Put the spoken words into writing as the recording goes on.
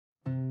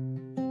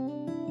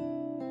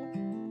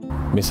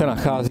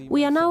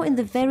We are now in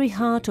the very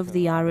heart of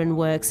the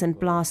ironworks and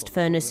blast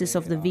furnaces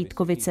of the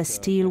Vítkovice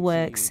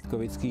steelworks.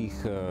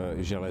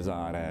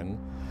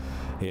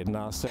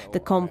 The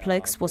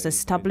complex was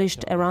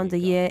established around the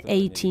year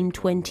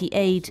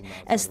 1828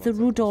 as the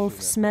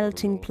Rudolf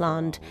smelting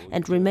plant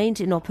and remained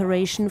in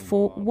operation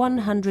for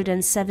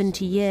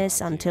 170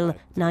 years until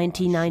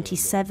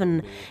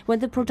 1997, when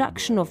the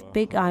production of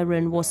pig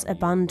iron was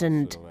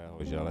abandoned.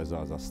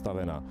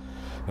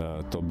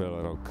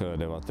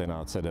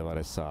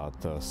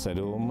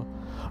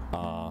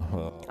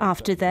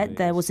 After that,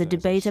 there was a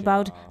debate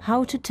about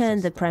how to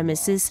turn the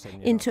premises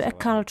into a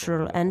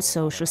cultural and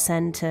social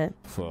center.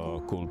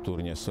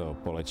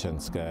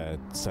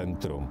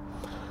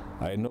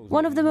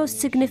 One of the most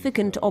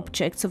significant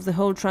objects of the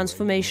whole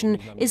transformation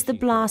is the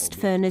blast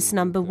furnace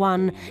number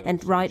 1,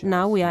 and right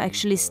now we are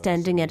actually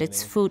standing at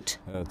its foot.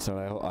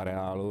 Celého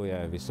areálu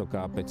je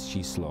vysoká pec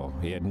číslo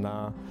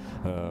 1,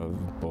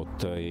 pod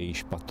její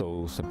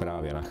patou se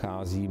právě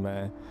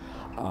nacházíme,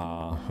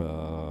 a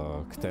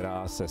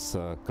která se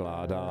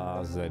skládá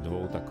ze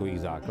dvou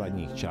takových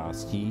základních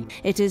částí.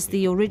 It is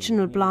the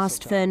original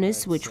blast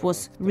furnace which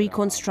was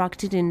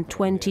reconstructed in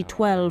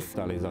 2012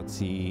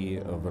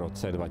 v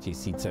roce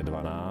 2012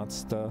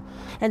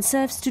 and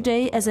serves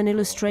today as an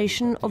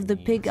illustration of the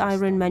pig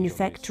iron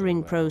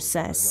manufacturing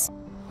process.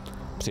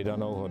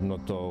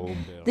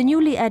 The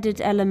newly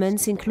added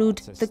elements include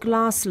the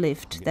glass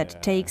lift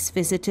that takes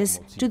visitors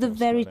to the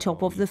very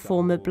top of the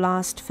former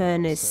blast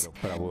furnace.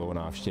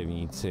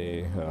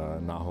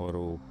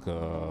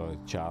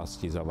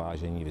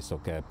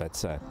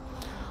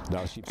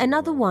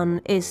 Another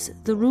one is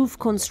the roof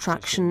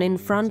construction in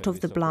front of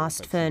the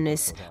blast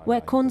furnace,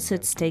 where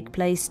concerts take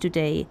place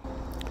today.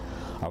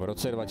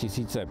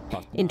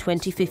 In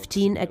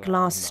 2015, a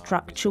glass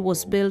structure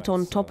was built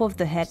on top of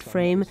the head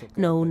frame,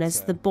 known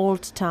as the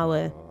Bolt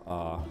Tower.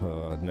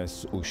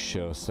 Dnes už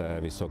se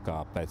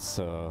vysoká pec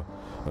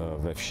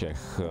ve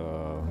všech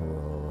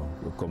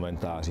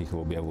komentářích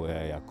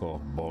objevuje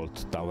jako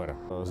Bolt Tower.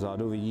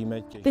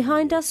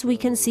 Behind us we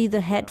can see the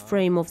head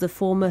frame of the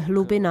former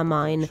Hlubina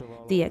mine.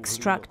 The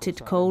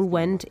extracted coal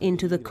went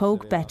into the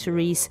coke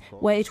batteries,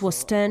 where it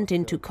was turned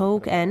into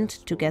coke and,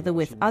 together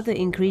with other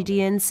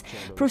ingredients,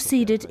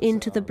 proceeded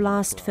into the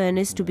blast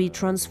furnace to be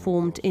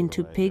transformed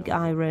into pig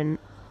iron.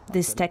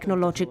 This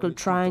technological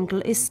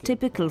triangle is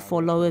typical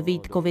for Lower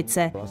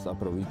Vítkovice,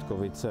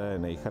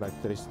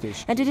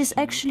 and it is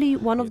actually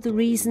one of the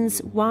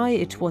reasons why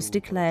it was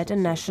declared a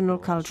national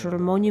cultural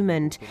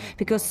monument,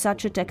 because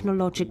such a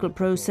technological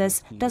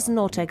process does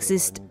not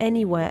exist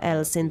anywhere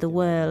else in the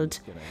world.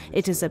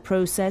 It is a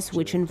process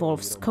which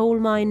involves coal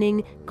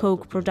mining,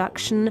 coke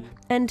production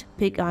and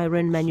pig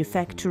iron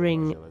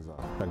manufacturing.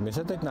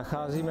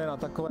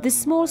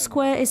 This small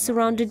square is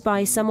surrounded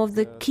by some of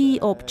the key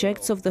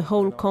objects of the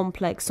whole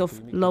complex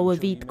of Lower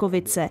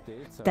Vítkovice.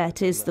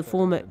 That is the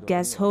former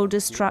gas holder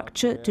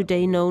structure,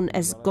 today known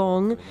as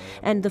Gong,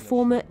 and the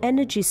former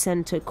energy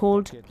center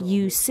called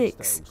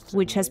U6,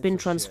 which has been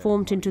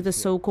transformed into the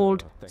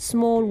so-called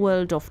small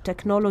world of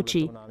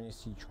technology.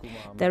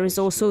 There is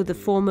also the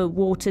former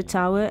water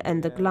tower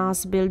and the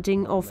glass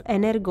building of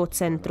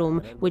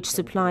Energocentrum, which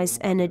supplies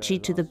energy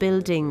to the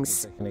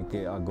buildings.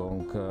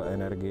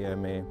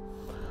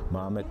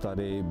 Máme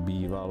tady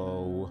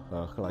bývalou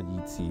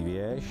chladící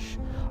věž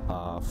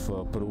a v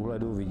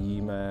průhledu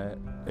vidíme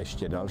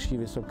ještě další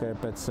vysoké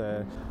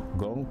pece.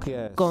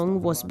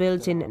 Gong was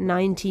built in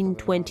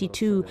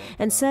 1922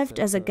 and served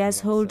as a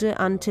gas holder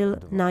until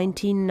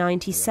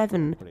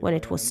 1997, when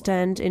it was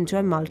turned into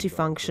a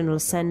multifunctional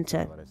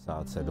center.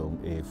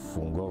 I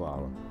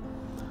fungoval.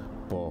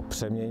 Po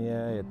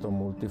přeměně je to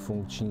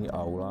multifunkční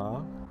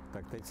aula.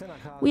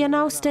 We are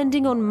now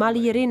standing on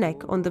Malý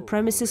Rynek, on the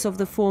premises of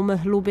the former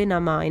Hlubina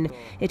mine.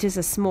 It is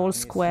a small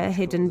square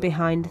hidden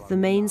behind the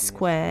main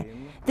square.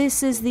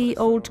 This is the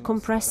old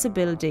compressor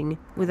building,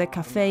 with a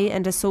cafe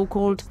and a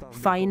so-called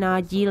fajná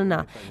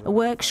dílna, a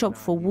workshop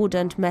for wood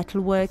and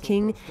metal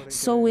working,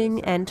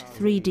 sewing and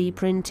 3D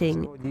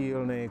printing.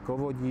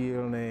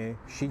 Kovodílny,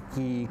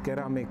 šití,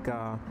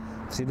 keramika,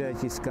 3D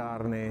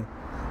tiskárny.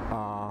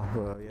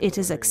 It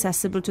is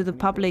accessible to the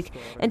public,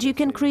 and you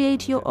can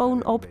create your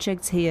own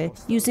objects here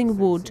using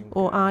wood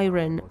or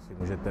iron.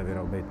 Můžete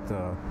vyrobit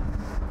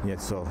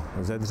něco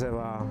ze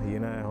dřeva,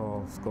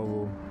 jiného, z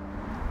kovu.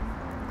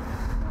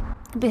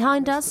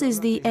 Behind us is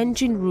the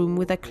engine room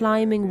with a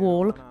climbing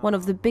wall, one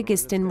of the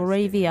biggest in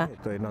Moravia.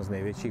 To je jedna z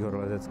největších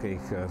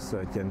horolezeckých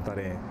stěn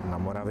tady na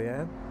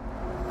Moravě.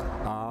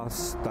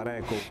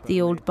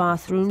 The old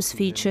bathrooms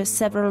feature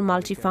several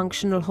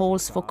multifunctional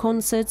halls for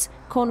concerts,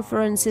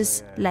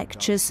 conferences,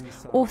 lectures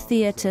or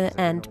theatre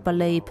and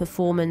ballet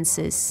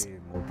performances.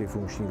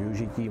 Multifunkční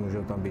využití,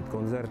 můžou tam být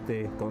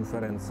koncerty,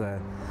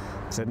 konference,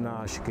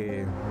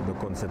 přednášky,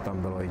 dokonce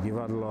tam bylo i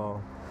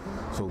divadlo,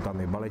 jsou tam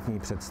i baletní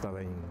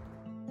představení.